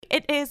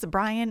It is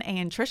Brian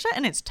and Trisha,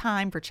 and it's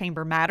time for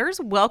Chamber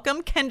Matters.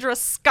 Welcome, Kendra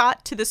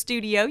Scott, to the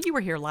studio. You were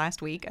here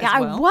last week as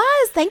well. I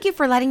was. Thank you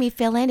for letting me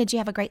fill in. Did you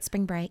have a great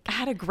spring break? I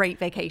had a great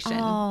vacation.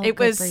 Oh, it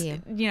good was, for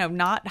you.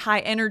 Not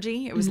high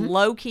energy. It was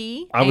low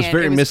key. I was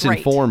very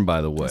misinformed, great.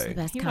 by the That's the way.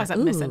 best He kind.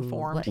 wasn't Ooh,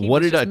 misinformed. He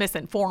What was did just I-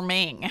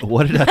 misinforming.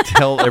 What did I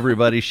tell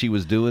everybody she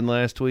was doing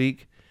last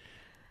week?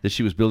 That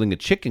she was building a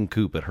chicken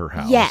coop at her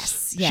house.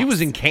 Yes, She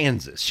was yes. in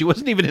Kansas. She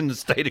wasn't even in the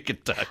state of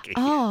Kentucky.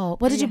 Oh,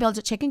 what did you build?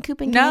 A chicken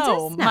coop in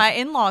No, Kansas? my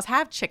in-laws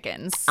have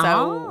chickens, so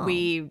Oh.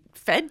 we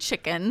fed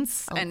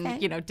chickens and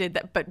Okay. did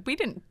that, but we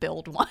didn't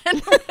build one.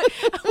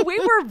 We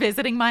were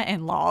visiting my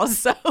in-laws,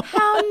 so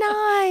How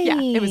nice. Yeah,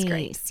 it was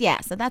great.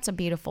 Yeah, so that's a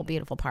beautiful,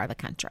 beautiful part of the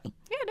country.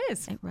 yeah, it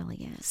is. It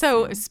really is.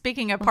 So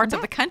speaking of parts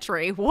of the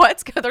country,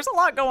 there's a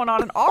lot going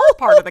on in our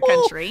part of the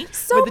country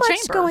So with the much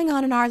chamber. going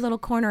on in our little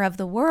corner of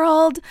the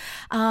world.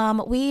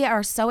 We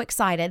are so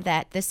excited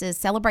that this is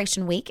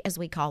Celebration Week, as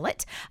we call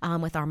it,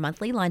 with our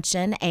monthly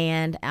luncheon.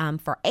 And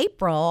for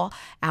April,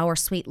 our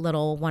sweet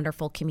little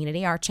wonderful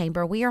community, our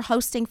chamber, we are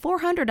hosting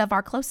 400 of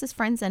our closest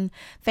friends and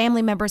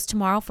family members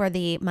tomorrow for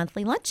the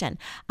monthly luncheon.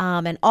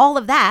 And all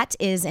of that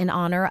is in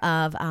honor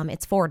of,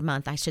 it's Ford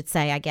Month, I should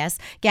say, I guess.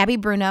 Gabby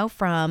Bruno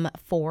from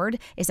Ford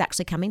is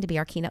actually coming to be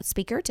our keynote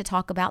speaker to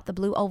talk about the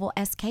Blue Oval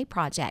SK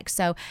project.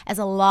 So as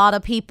a lot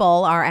of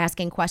people are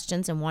asking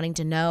questions and wanting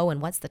to know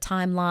and what's the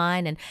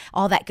timeline and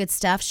all that good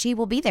stuff, she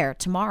will be there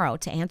tomorrow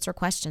to answer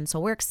questions. So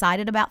we're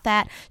excited about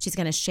that. She's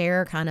going to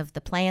share kind of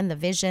the plan, the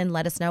vision,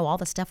 let us know all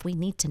the stuff we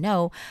need to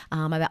know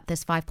about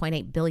this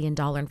 $5.8 billion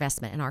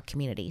investment in our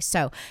community.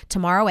 So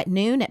tomorrow at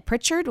noon at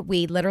Pritchard,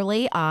 we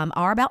literally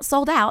are about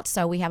sold out.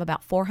 So we have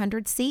about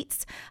 400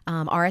 seats,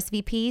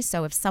 RSVP.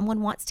 So if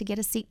someone wants to get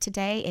a seat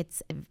today,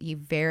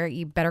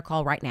 you better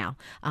call right now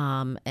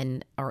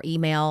or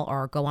email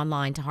or go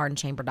online to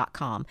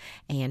hardenchamber.com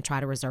and try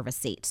to reserve a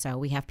seat. So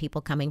we have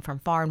people coming from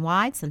far and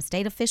wide, some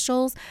state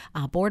officials,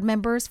 board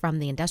members from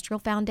the Industrial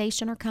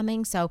Foundation are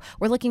coming. So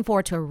we're looking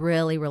forward to a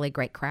really, really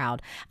great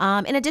crowd.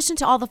 In addition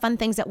to all the fun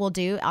things that we'll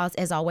do,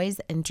 as always,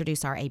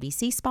 introduce our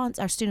ABC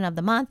sponsor, our Student of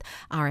the Month,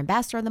 our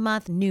Ambassador of the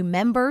Month, new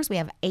members. We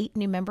have 8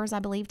 new members, I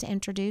believe, to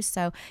introduce.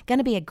 So going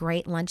to be a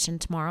great luncheon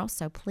tomorrow.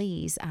 So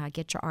please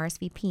get your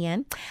RSVP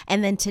in.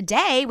 And then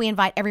today, we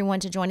invite everyone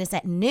to join us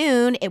at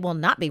noon. It will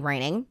not be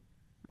raining.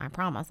 I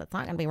promise it's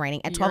not going to be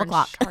raining at 12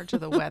 o'clock. In charge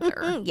of the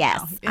weather.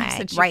 Yes.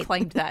 Since you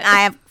claimed that.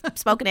 I have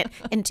spoken it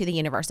into the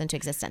universe, into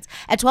existence.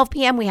 At 12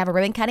 p.m., we have a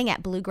ribbon cutting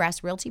at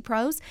Bluegrass Realty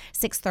Pros,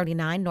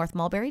 639 North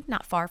Mulberry,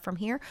 not far from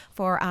here,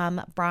 for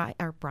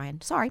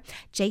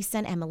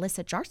Jason and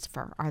Melissa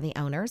Jarsifer are the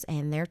owners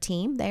and their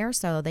team there.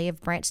 So they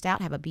have branched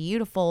out, have a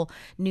beautiful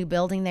new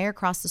building there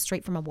across the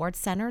street from Award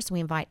Center. So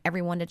we invite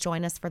everyone to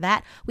join us for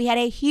that. We had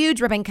a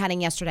huge ribbon cutting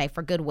yesterday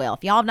for Goodwill.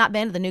 If y'all have not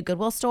been to the new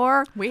Goodwill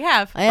store, We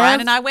have. Brian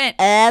and I went.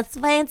 that's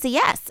fancy,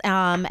 yes.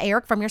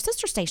 Eric from your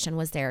sister station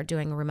was there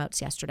doing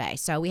remotes yesterday.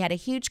 So we had a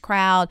huge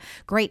crowd,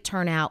 great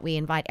turnout. We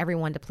invite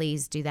everyone to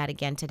please do that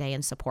again today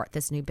and support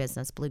this new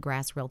business,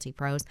 Bluegrass Realty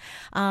Pros.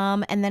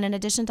 And then in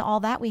addition to all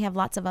that, we have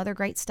lots of other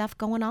great stuff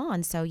going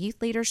on. So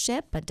youth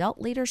leadership,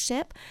 adult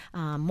leadership,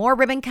 more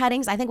ribbon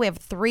cuttings. I think we have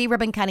 3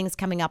 ribbon cuttings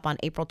coming up on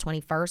April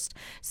 21st.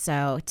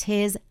 So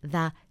 'tis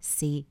the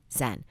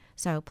season.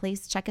 So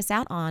please check us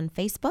out on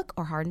Facebook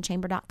or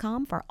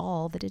hardenchamber.com for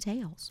all the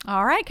details.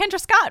 All right, Kendra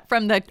Scott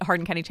from the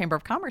Hardin County Chamber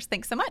of Commerce.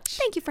 Thanks so much.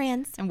 Thank you,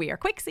 friends. And we are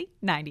Quixie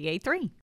 98.3.